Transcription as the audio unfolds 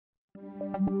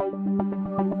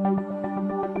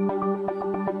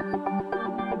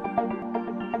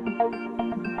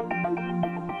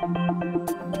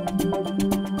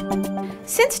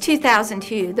Since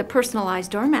 2002, the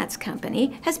Personalized Doormats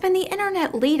company has been the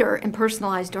internet leader in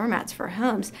personalized doormats for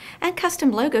homes and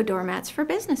custom logo doormats for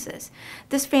businesses.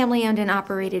 This family-owned and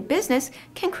operated business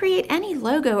can create any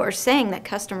logo or saying that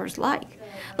customers like.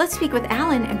 Let's speak with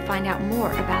Alan and find out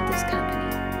more about this company.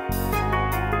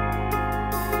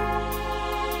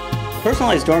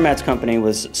 Personalized Doormats company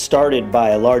was started by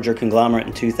a larger conglomerate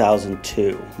in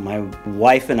 2002. My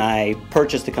wife and I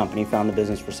purchased the company, found the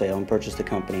business for sale, and purchased the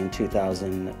company in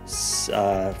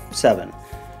 2007.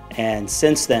 And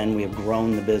since then, we have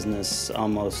grown the business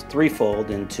almost threefold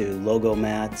into logo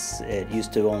mats. It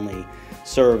used to only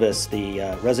service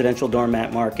the residential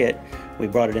doormat market. We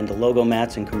brought it into logo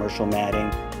mats and commercial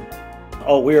matting.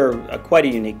 Oh, we're quite a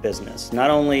unique business.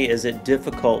 Not only is it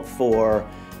difficult for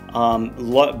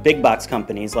big box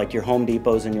companies like your Home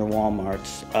Depots and your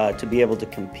Walmarts to be able to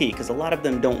compete, because a lot of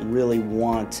them don't really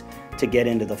want to get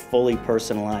into the fully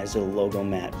personalized logo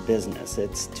mat business.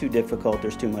 It's too difficult,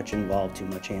 there's too much involved, too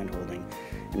much hand-holding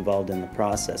involved in the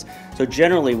process. So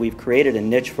generally we've created a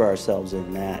niche for ourselves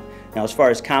in that. Now as far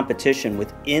as competition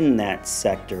within that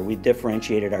sector, we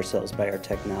differentiated ourselves by our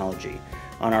technology.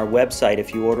 On our website,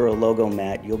 if you order a logo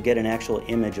mat, you'll get an actual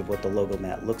image of what the logo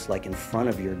mat looks like in front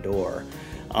of your door.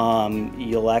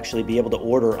 You'll actually be able to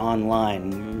order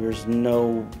online. There's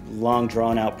no long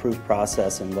drawn-out proof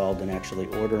process involved in actually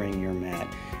ordering your mat.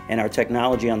 And our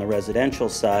technology on the residential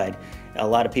side, a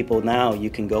lot of people now, you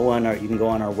can go on our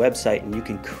website and you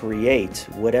can create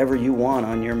whatever you want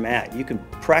on your mat. You can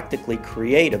practically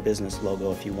create a business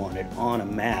logo if you wanted on a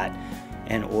mat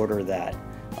and order that.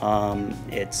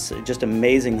 It's just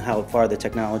amazing how far the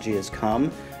technology has come,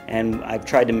 and I've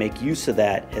tried to make use of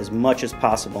that as much as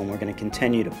possible, and we're going to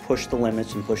continue to push the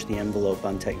limits and push the envelope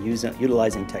on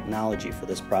utilizing technology for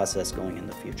this process going in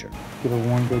the future. Give it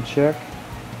one good check.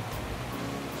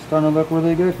 Starting to look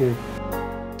really good here.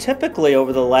 Typically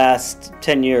over the last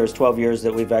 10 years, 12 years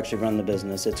that we've actually run the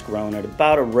business, it's grown at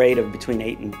about a rate of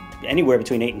anywhere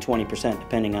between 8 and 20%,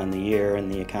 depending on the year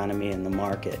and the economy and the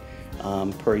market.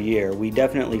 Per year. We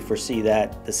definitely foresee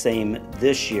that the same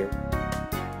this year.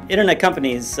 Internet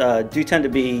companies do tend to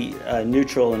be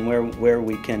neutral in where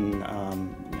we can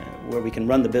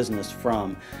run the business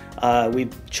from.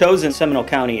 We've chosen Seminole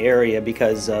County area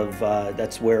because of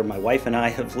that's where my wife and I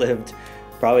have lived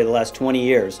probably the last 21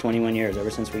 years. Ever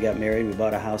since we got married, we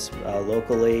bought a house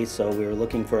locally, so we were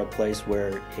looking for a place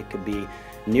where it could be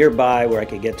nearby, where I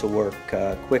could get to work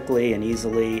quickly and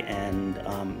easily, and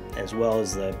as well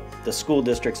as the school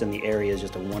districts in the area is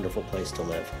just a wonderful place to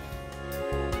live.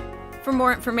 For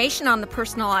more information on the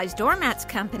Personalized Doormats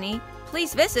company,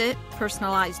 please visit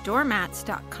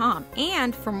personalizeddoormats.com.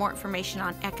 And for more information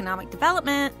on economic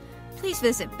development, please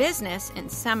visit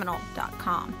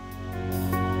businessinseminole.com.